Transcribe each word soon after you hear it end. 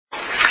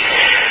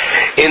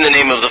In the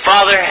name of the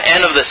Father,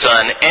 and of the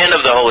Son, and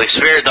of the Holy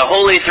Spirit, the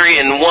Holy Three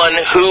in One,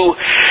 who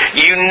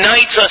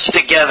unites us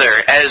together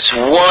as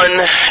one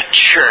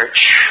church,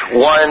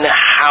 one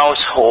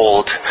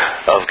household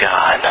of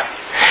God.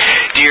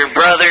 Dear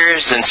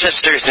brothers and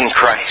sisters in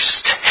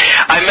Christ,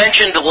 I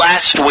mentioned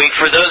last week,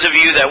 for those of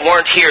you that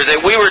weren't here,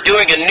 that we were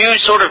doing a new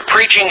sort of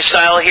preaching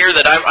style here,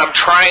 that I'm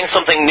trying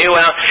something new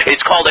out.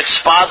 It's called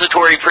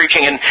expository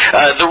preaching, and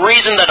the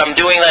reason that I'm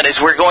doing that is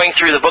we're going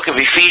through the book of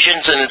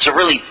Ephesians, and it's a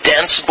really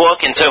dense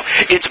book, and so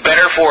it's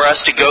better for us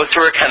to go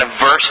through it kind of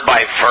verse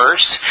by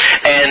verse,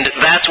 and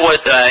that's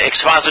what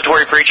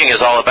expository preaching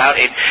is all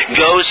about. It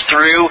goes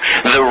through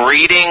the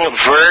reading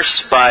verse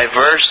by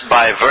verse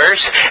by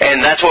verse,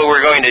 and that's what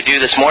we're going to do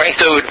this morning.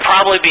 So it would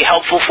probably be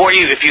helpful for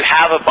you if you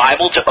have a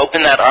Bible to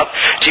open that up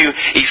to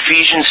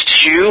Ephesians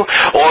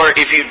 2, or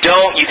if you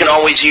don't, you can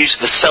always use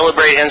the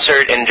Celebrate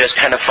insert and just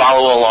kind of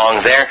follow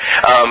along there.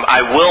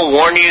 I will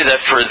warn you that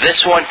for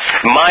this one,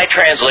 my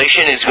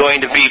translation is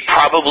going to be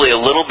probably a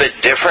little bit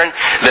different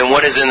than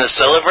what is in the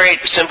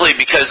Celebrate, simply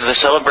because the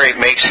Celebrate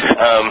makes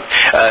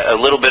a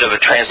little bit of a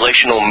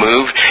translational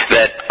move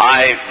that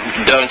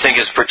I don't think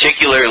is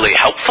particularly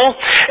helpful,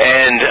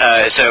 and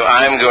so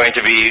I'm going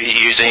to be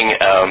using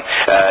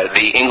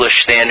the English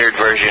Standard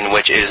Version,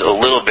 which is a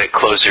little bit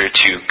closer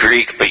to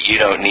Greek, but you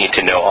don't need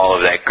to know all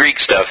of that Greek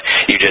stuff.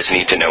 You just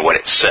need to know what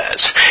it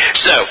says.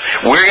 So,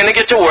 we're going to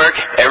get to work.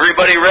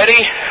 Everybody ready?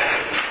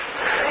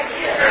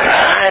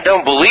 I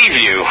don't believe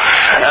you.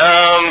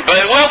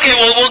 But, well, okay,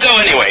 we'll go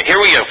anyway. Here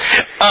we go.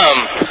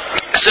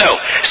 So,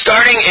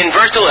 starting in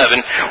verse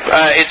 11,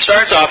 it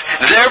starts off,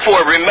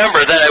 "Therefore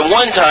remember that at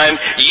one time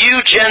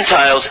you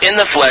Gentiles in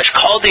the flesh,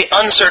 called the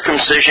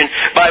uncircumcision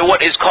by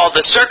what is called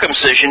the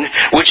circumcision,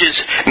 which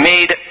is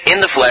made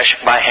in the flesh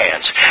by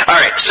hands."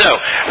 Alright, so,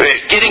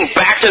 getting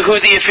back to who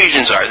the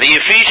Ephesians are. The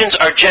Ephesians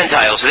are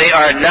Gentiles. They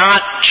are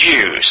not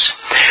Jews.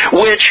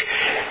 Which,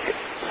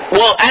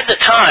 well, at the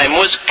time,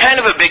 was kind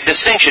of a big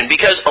distinction,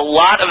 because a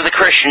lot of the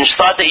Christians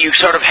thought that you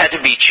sort of had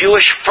to be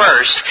Jewish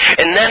first,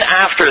 and then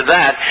after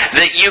that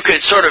you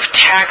could sort of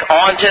tack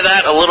onto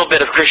that a little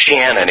bit of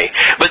Christianity.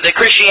 But the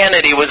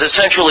Christianity was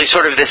essentially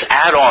sort of this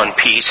add-on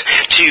piece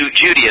to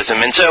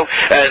Judaism, and so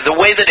the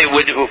way that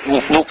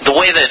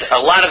a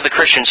lot of the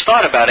Christians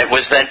thought about it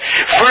was that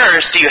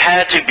first you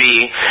had to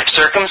be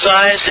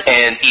circumcised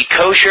and eat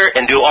kosher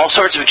and do all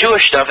sorts of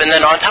Jewish stuff, and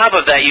then on top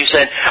of that you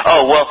said,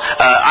 oh, well,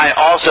 I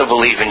also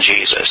believe in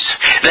Jesus.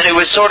 That it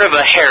was sort of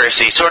a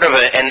heresy, sort of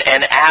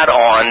an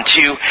add-on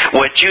to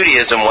what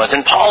Judaism was.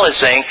 And Paul is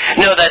saying,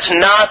 no, that's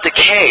not the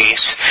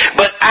case.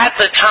 But at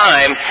the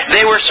time,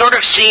 they were sort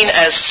of seen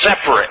as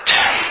separate,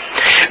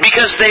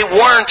 because they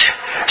weren't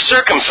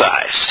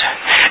circumcised.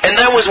 And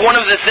that was one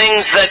of the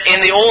things that in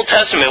the Old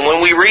Testament,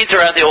 when we read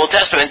throughout the Old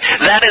Testament,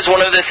 that is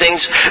one of the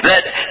things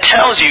that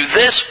tells you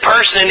this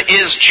person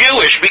is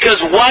Jewish,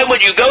 because why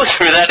would you go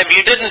through that if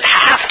you didn't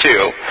have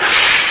to?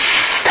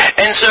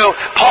 And so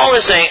Paul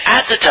is saying,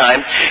 at the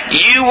time,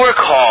 you were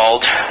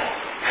called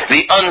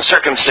the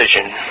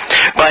uncircumcision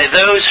by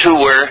those who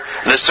were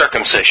the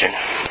circumcision,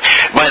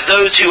 by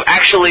those who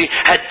actually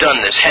had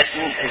done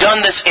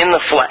this in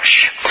the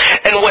flesh.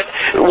 And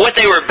what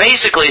they were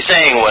basically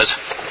saying was,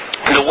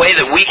 the way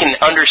that we can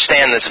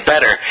understand this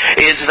better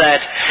is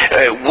that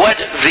what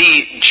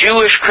the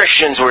Jewish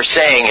Christians were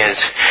saying is,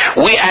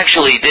 we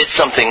actually did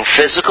something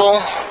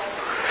physical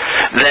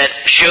that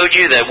showed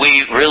you that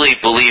we really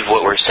believe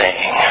what we're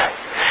saying.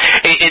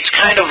 It's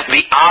kind of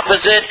the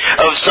opposite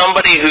of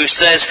somebody who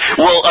says,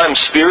 well, I'm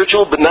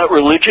spiritual but not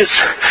religious.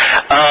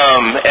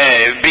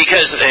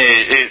 Because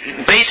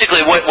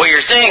basically what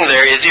you're saying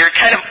there is you're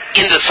kind of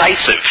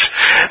indecisive.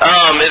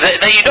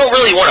 That you don't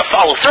really want to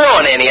follow through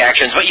on any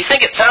actions, but you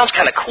think it sounds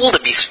kind of cool to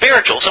be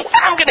spiritual, so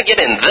I'm going to get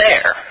in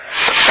there.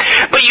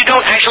 But you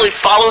don't actually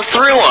follow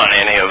through on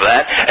any of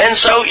that. And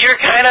so you're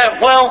kind of,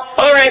 well,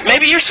 alright,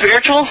 maybe you're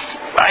spiritual,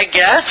 I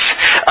guess,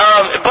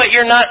 but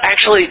you're not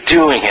actually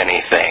doing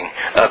anything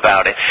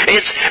about it.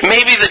 It's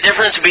maybe the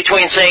difference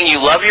between saying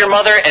you love your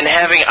mother and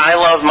having I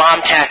love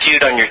mom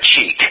tattooed on your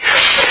cheek.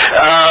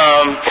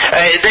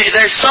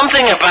 There's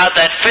something about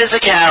that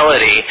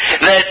physicality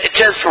that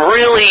just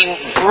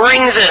really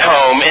brings it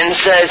home and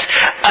says,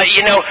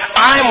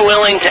 I'm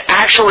willing to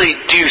actually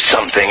do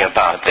something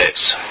about this.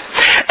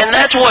 And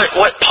that's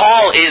what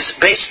Paul is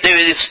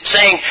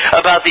saying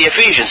about the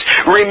Ephesians.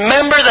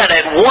 Remember that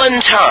at one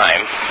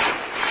time,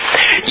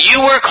 you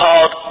were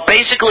called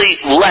basically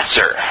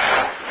lesser.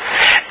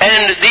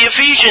 And the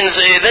Ephesians,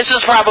 this is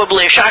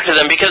probably a shock to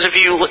them, because if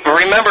you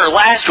remember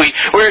last week,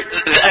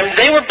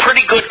 they were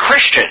pretty good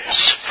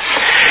Christians.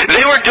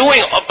 They were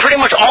doing pretty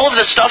much all of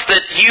the stuff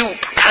that you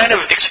kind of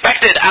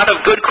expected out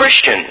of good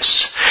Christians.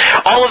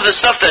 All of the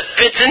stuff that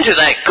fits into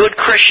that good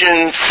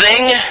Christian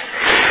thing.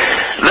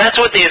 That's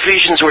what the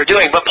Ephesians were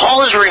doing. But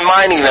Paul is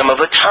reminding them of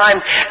a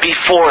time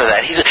before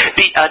that.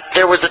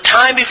 There was a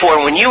time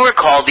before when you were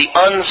called the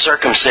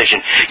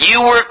uncircumcision.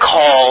 You were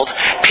called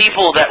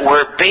people that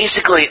were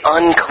basically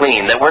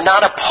unclean, that were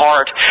not a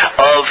part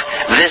of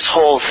this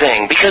whole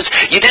thing, because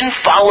you didn't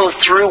follow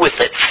through with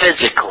it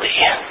physically.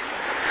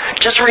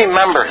 Just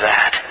remember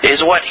that,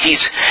 is what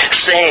he's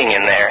saying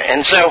in there.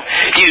 And so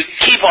you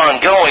keep on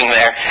going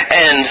there,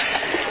 and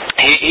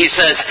he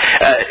says,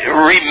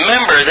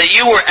 remember that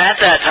you were at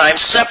that time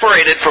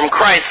separated from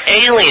Christ,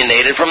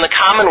 alienated from the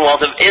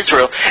commonwealth of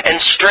Israel, and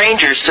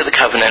strangers to the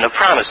covenant of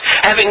promise,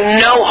 having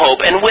no hope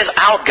and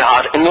without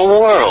God in the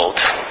world.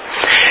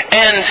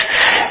 And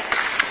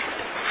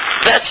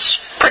that's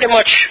pretty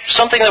much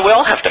something that we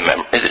all have to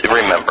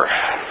remember.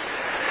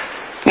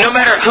 No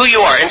matter who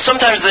you are, and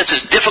sometimes this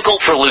is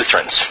difficult for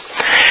Lutherans.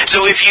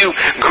 So if you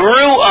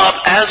grew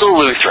up as a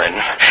Lutheran,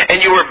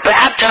 and you were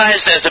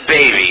baptized as a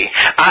baby,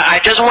 I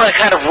just want to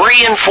kind of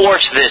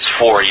reinforce this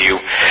for you.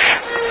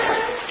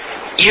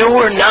 You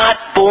were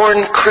not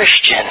born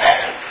Christian.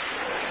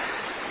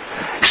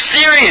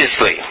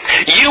 Seriously.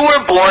 You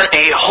were born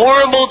a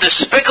horrible,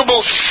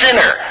 despicable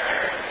sinner.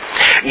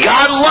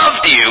 God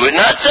loved you, and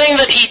not saying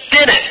that He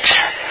didn't.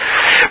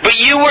 But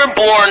you were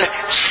born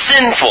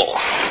sinful.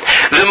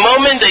 The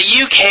moment that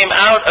you came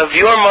out of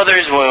your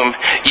mother's womb,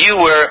 you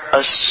were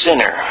a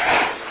sinner.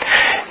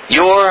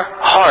 Your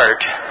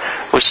heart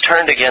was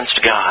turned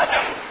against God.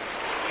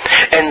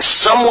 And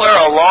somewhere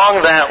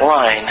along that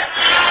line,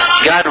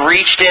 God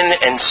reached in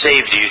and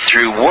saved you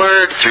through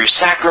word, through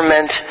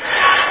sacrament.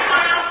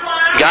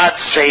 God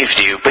saved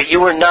you, but you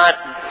were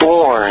not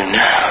born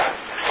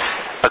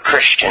a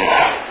Christian.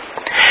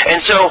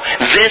 And so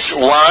this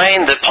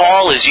line that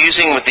Paul is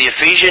using with the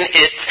Ephesian,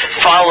 it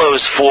follows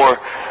for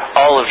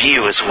all of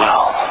you as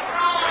well.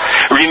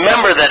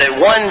 Remember that at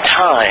one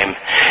time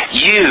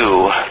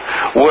you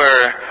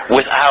were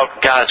without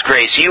God's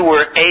grace. You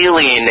were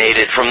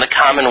alienated from the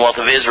commonwealth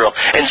of Israel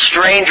and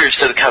strangers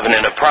to the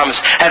covenant of promise,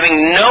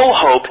 having no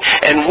hope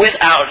and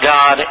without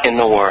God in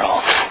the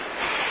world.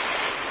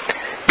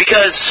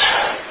 Because,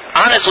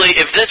 honestly,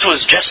 if this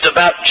was just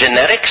about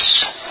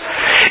genetics,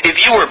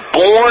 if you were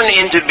born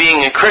into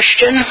being a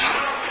Christian,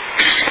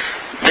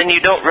 then you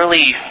don't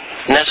really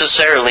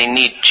necessarily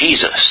need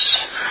Jesus.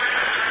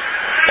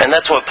 And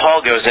that's what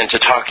Paul goes into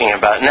talking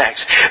about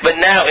next.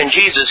 But now in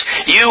Jesus,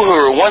 you who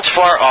were once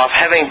far off,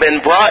 having been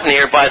brought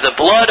near by the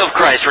blood of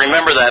Christ,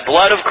 remember that,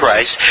 blood of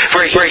Christ,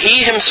 for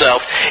He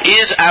Himself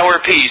is our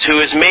peace, who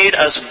has made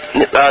us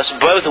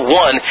both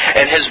one,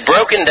 and has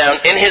broken down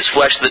in His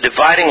flesh the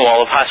dividing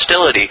wall of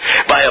hostility,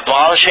 by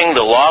abolishing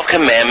the law of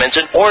commandments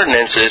and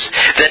ordinances,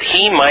 that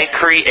He might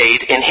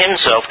create in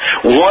Himself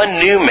one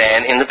new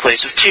man in the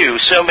place of two,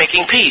 so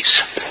making peace,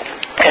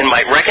 and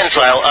might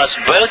reconcile us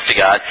both to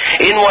God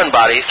in one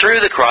body through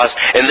the cross,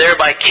 and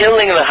thereby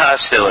killing the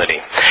hostility.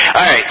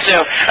 Alright,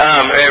 so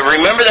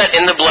remember that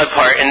in the blood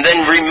part, and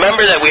then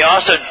remember that we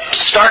also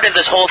started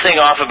this whole thing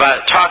off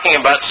about talking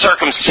about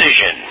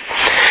circumcision.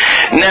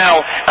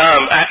 Now,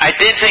 I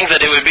did think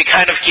that it would be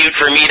kind of cute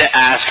for me to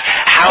ask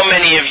how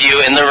many of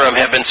you in the room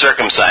have been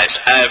circumcised.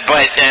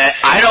 But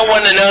I don't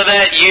want to know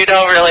that. You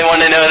don't really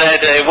want to know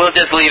that. We'll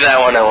just leave that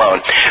one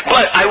alone.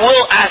 But I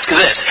will ask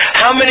this.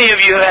 How many of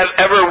you have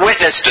ever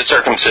witnessed a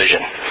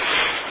circumcision?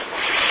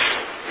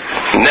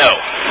 No.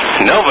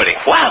 Nobody.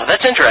 Wow,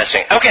 that's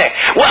interesting. Okay.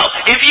 Well,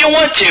 if you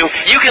want to,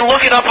 you can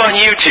look it up on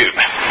YouTube.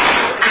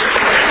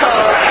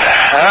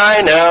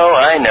 I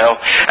know.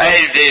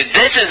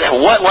 This is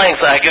what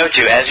length I go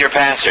to as your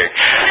pastor.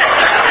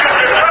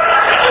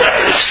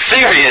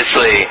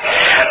 Seriously.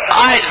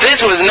 This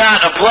was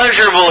not a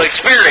pleasurable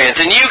experience,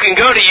 and you can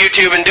go to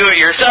YouTube and do it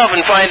yourself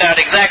and find out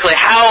exactly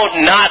how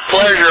not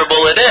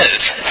pleasurable it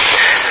is.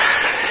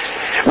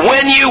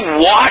 When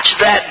you watch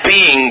that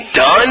being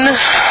done,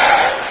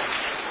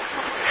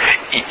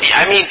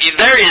 I mean,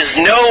 there is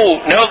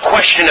no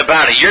question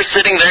about it. You're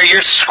sitting there,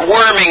 you're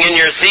squirming in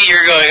your seat,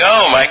 you're going,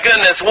 oh my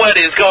goodness, what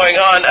is going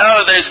on?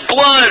 Oh, there's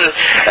blood.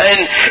 And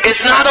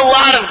it's not a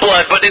lot of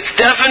blood, but it's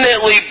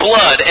definitely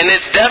blood. And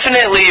it's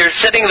definitely, you're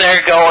sitting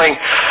there going,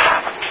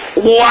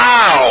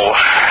 wow.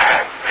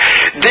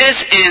 This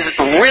is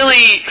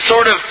really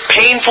sort of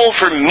painful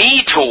for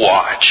me to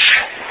watch.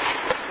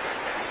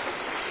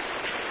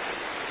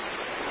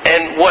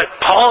 And what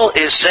Paul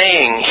is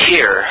saying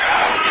here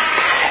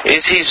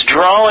is he's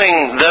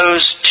drawing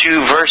those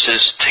two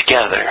verses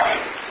together.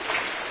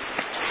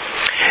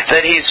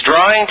 That he's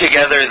drawing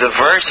together the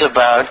verse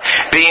about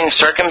being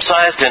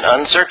circumcised and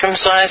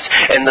uncircumcised,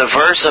 and the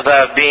verse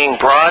about being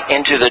brought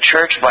into the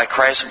church by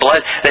Christ's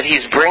blood, that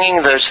he's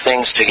bringing those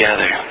things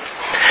together.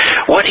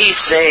 What he's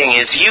saying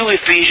is, you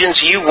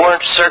Ephesians, you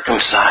weren't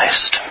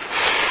circumcised.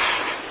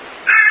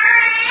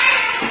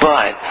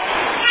 But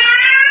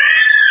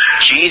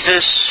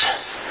Jesus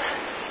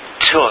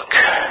took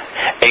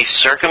a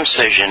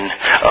circumcision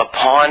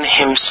upon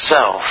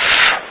Himself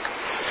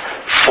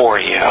for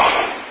you.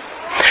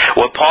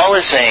 What Paul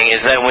is saying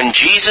is that when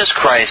Jesus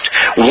Christ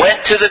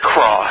went to the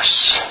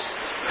cross,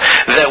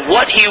 that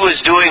what He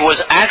was doing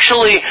was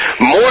actually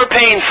more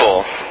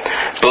painful,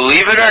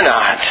 believe it or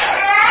not,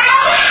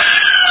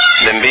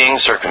 than being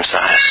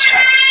circumcised.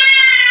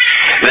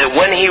 That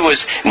when He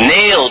was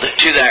nailed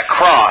to that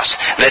cross,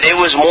 that it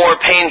was more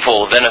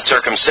painful than a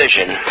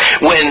circumcision.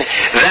 When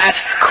that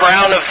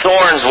crown of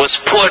thorns was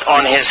put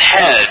on His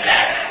head,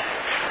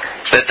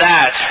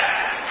 that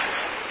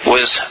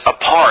was a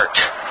part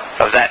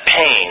of that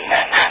pain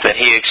that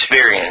he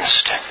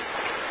experienced.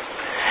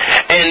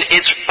 And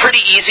it's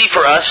pretty easy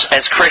for us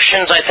as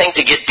Christians, I think,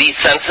 to get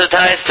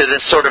desensitized to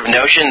this sort of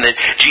notion that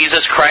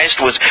Jesus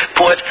Christ was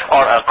put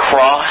on a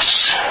cross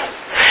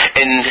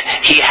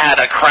and he had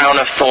a crown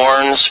of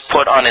thorns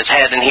put on his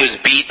head and he was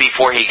beat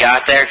before he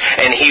got there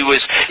and he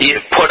was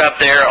put up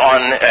there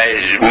on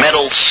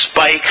metal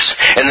spikes,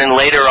 and then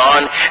later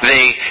on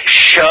they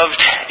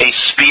shoved a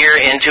spear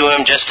into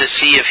him just to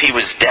see if he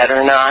was dead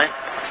or not.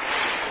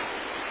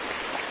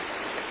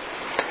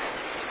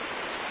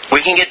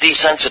 We can get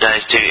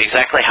desensitized to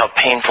exactly how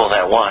painful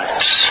that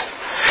was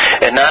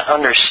and not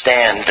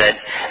understand that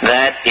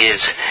that is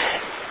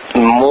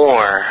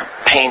more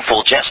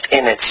painful just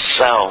in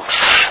itself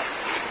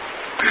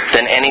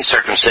than any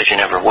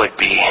circumcision ever would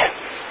be.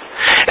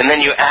 And then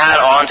you add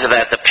on to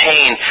that the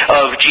pain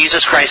of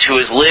Jesus Christ, who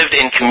has lived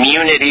in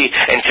community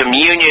and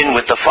communion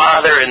with the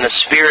Father and the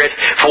Spirit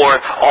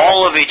for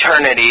all of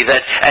eternity,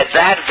 that at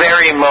that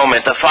very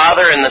moment, the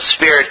Father and the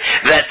Spirit,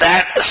 that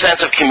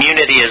sense of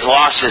community is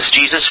lost as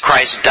Jesus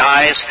Christ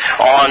dies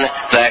on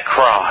that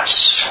cross.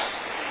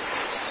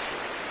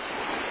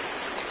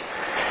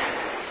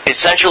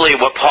 Essentially,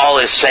 what Paul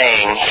is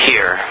saying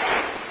here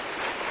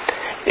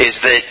is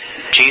that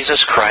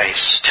Jesus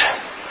Christ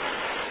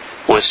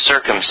was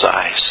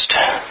circumcised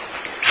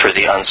for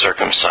the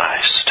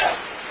uncircumcised.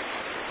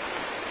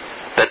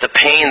 That the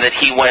pain that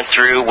he went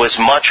through was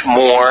much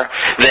more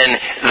than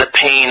the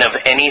pain of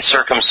any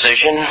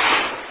circumcision,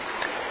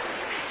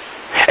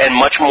 and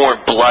much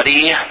more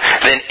bloody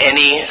than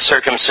any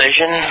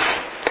circumcision.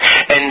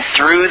 And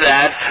through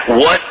that,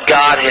 what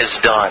God has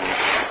done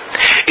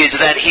is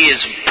that he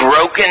has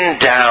broken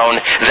down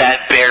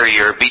that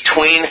barrier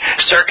between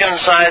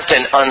circumcised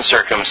and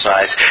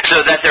uncircumcised,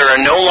 so that there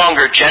are no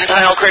longer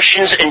Gentile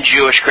Christians and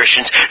Jewish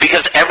Christians,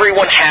 because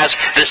everyone has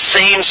the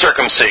same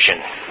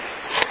circumcision.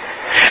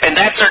 And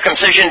that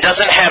circumcision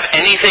doesn't have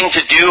anything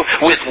to do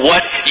with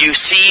what you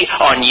see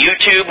on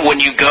YouTube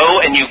when you go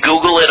and you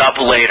Google it up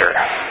later.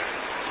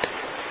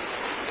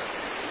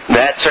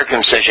 That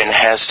circumcision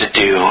has to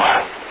do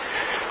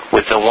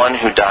with the one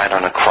who died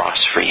on a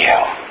cross for you.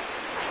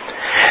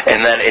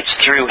 And that it's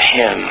through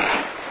him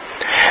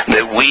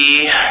that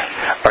we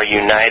are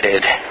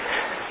united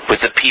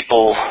with the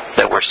people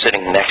that we're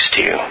sitting next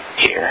to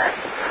here.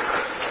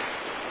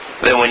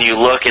 That when you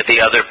look at the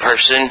other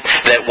person,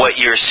 that what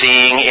you're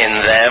seeing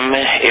in them,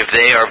 if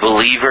they are a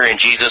believer in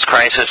Jesus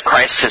Christ, as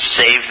Christ has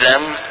saved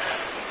them,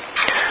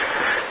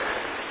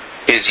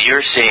 is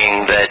you're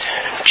seeing that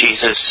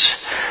Jesus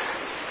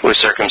was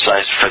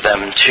circumcised for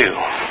them too.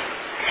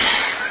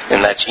 And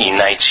that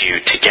unites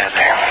you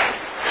together.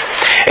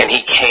 And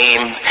he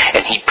came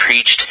and he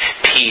preached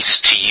peace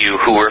to you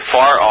who were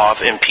far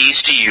off and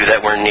peace to you that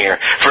were near.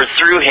 For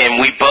through him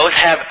we both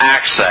have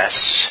access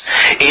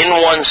in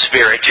one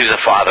Spirit to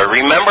the Father.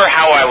 Remember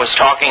how I was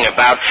talking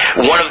about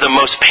one of the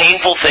most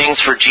painful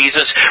things for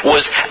Jesus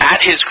was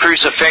at his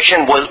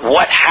crucifixion.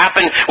 What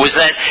happened was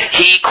that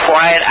he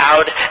cried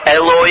out,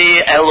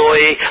 Eloi,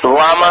 Eloi,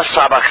 lama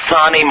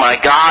sabachthani, my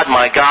God,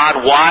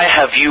 why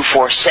have you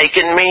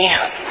forsaken me?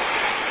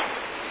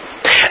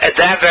 At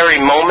that very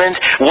moment,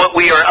 what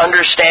we are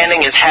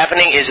understanding is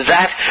happening is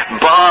that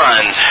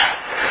bond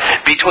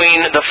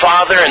between the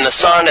Father and the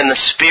Son and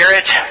the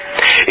Spirit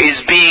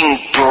is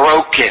being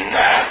broken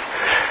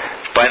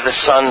by the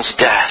Son's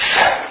death.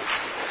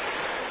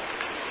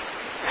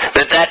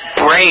 That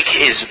break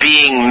is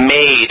being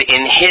made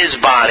in his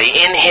body,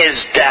 in his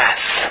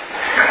death.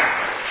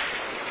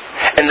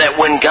 And that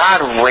when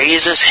God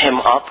raises him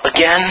up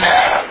again,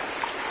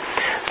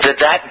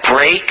 that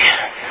break,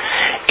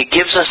 it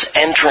gives us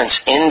entrance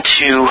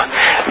into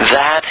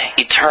that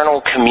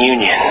eternal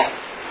communion.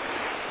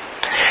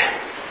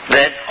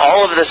 That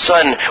all of a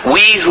sudden,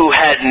 we who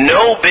had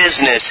no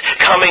business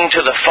coming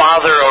to the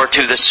Father or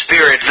to the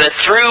Spirit, that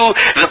through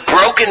the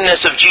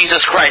brokenness of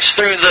Jesus Christ,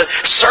 through the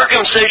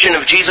circumcision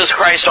of Jesus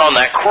Christ on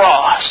that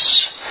cross,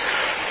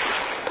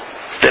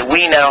 that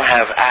we now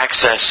have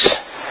access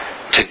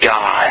to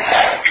God,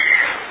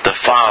 the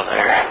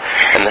Father,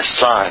 and the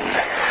Son,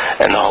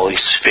 and the Holy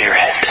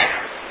Spirit.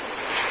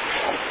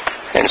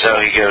 And so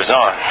he goes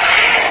on.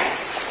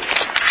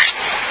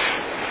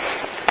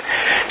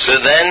 So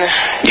then,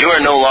 you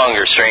are no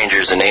longer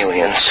strangers and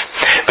aliens,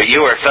 but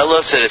you are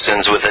fellow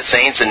citizens with the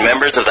saints and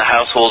members of the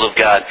household of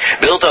God,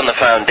 built on the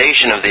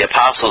foundation of the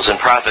apostles and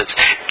prophets,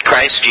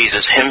 Christ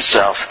Jesus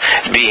himself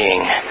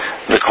being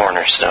the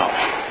cornerstone.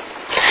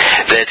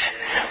 That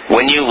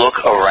when you look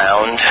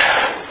around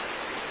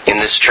in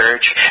this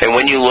church, and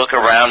when you look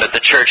around at the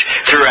church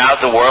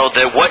throughout the world,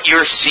 that what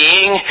you're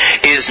seeing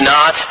is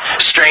not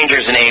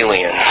strangers and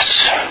aliens.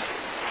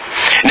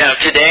 Now,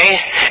 today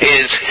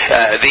is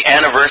the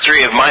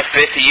anniversary of my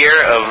 5th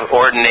year of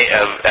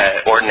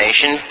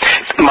ordination,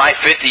 my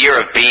 5th year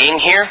of being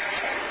here.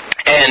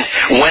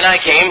 And when I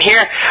came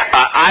here,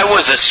 I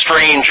was a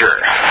stranger.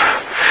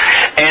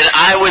 And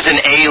I was an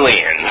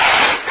alien.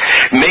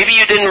 Maybe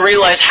you didn't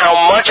realize how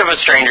much of a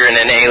stranger and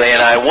an alien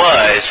I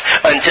was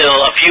until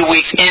a few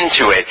weeks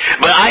into it.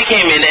 But I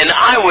came in and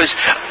I was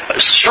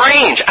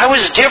strange. I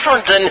was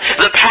different than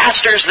the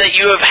pastors that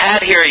you have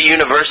had here at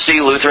University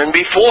Lutheran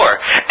before.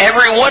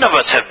 Every one of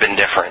us have been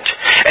different.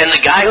 And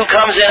the guy who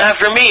comes in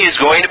after me is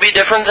going to be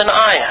different than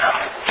I am.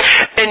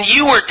 And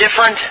you were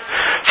different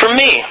from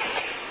me.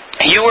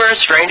 You were a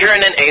stranger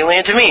and an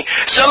alien to me.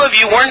 Some of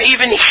you weren't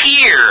even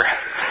here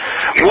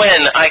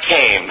when I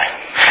came.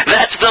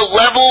 That's the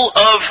level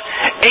of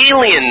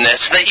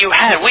alienness that you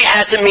had. We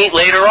had to meet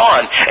later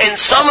on. And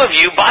some of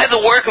you, by the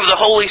work of the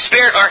Holy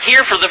Spirit, are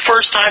here for the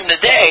first time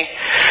today.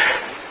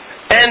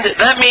 And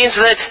that means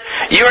that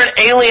you're an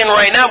alien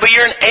right now, but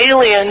you're an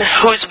alien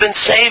who's been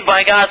saved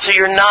by God, so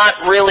you're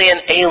not really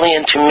an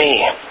alien to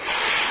me.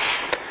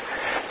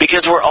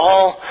 Because we're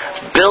all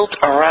built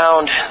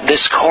around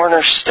this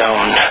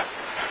cornerstone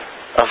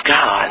of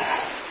God,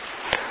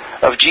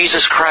 of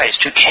Jesus Christ,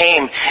 who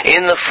came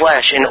in the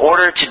flesh in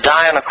order to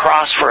die on a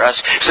cross for us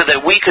so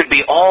that we could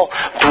be all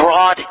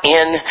brought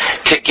in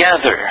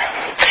together.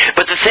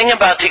 But the thing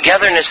about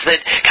togetherness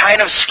that kind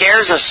of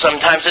scares us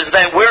sometimes is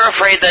that we're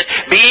afraid that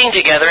being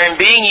together and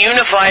being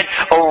unified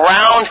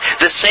around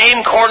the same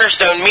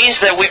cornerstone means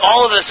that we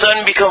all of a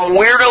sudden become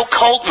weirdo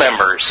cult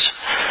members.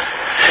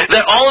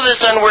 That all of a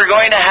sudden we're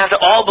going to have to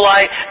all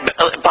buy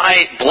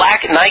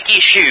black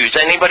Nike shoes.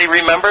 Anybody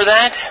remember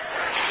that?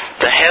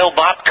 The Hail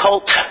Bop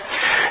cult?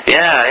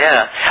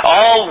 Yeah.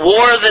 All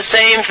wore the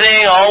same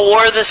thing, all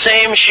wore the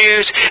same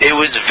shoes. It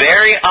was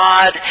very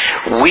odd.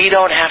 We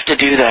don't have to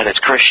do that as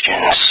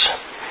Christians.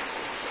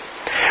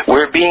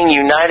 We're being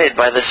united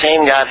by the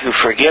same God who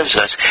forgives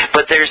us.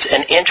 But there's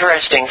an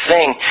interesting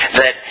thing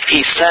that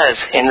he says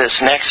in this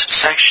next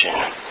section.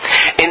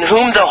 In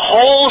whom the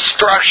whole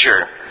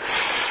structure,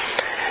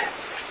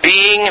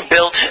 being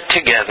built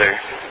together,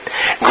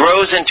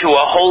 grows into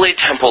a holy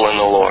temple in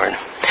the Lord.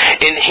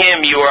 In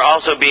Him you are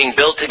also being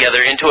built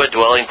together into a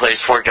dwelling place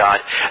for God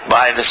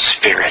by the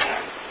Spirit.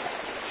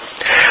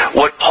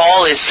 What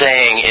Paul is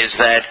saying is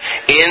that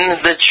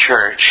in the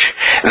church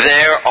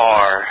there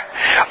are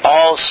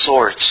all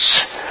sorts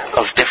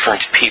of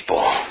different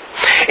people.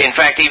 In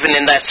fact, even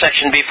in that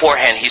section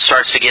beforehand, he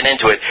starts to get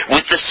into it.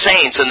 With the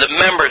saints and the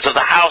members of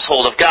the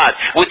household of God,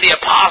 with the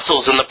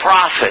apostles and the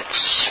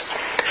prophets.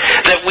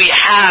 That we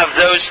have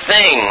those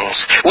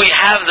things. We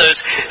have those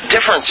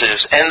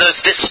differences and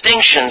those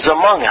distinctions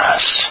among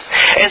us.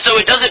 And so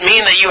it doesn't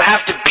mean that you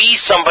have to be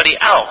somebody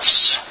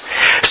else.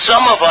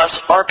 Some of us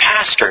are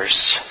pastors.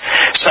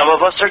 Some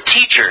of us are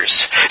teachers.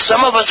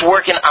 Some of us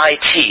work in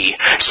IT.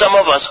 Some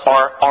of us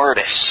are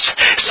artists.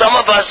 Some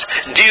of us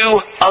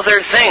do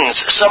other things.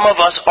 Some of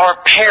us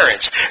are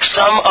parents.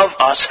 Some of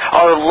us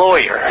are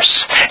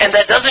lawyers. And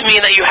that doesn't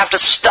mean that you have to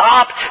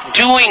stop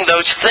doing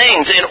those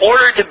things in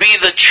order to be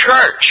the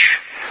church.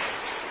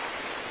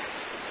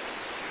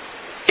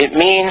 It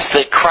means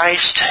that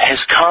Christ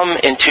has come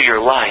into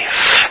your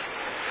life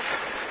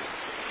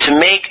to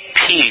make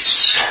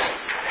peace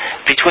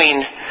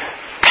between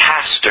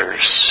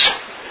pastors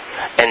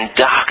and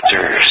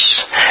doctors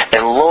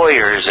and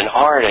lawyers and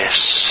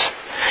artists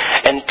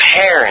and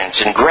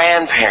parents and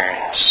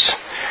grandparents.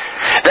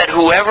 That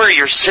whoever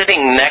you're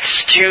sitting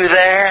next to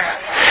there,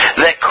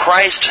 that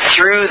Christ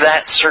through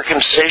that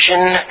circumcision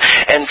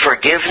and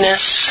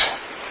forgiveness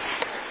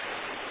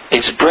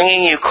is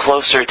bringing you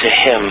closer to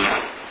Him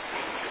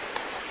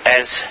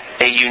as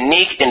a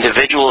unique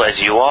individual as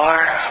you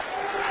are,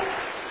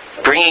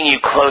 bringing you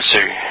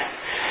closer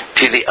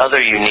to the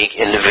other unique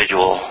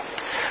individual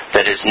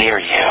that is near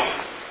you.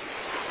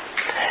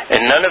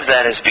 And none of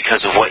that is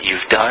because of what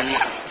you've done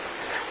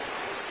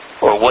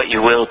or what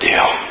you will do.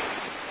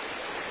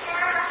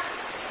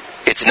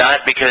 It's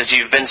not because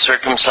you've been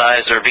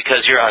circumcised or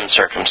because you're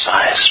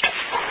uncircumcised.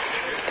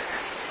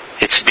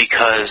 It's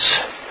because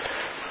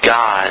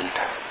God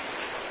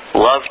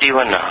loved you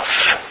enough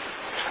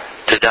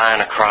to die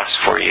on a cross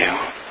for you,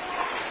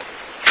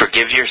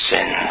 forgive your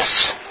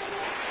sins,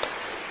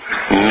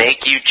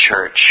 make you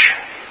church,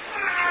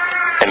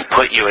 and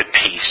put you at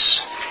peace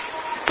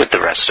with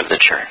the rest of the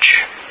church.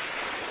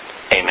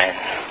 Amen.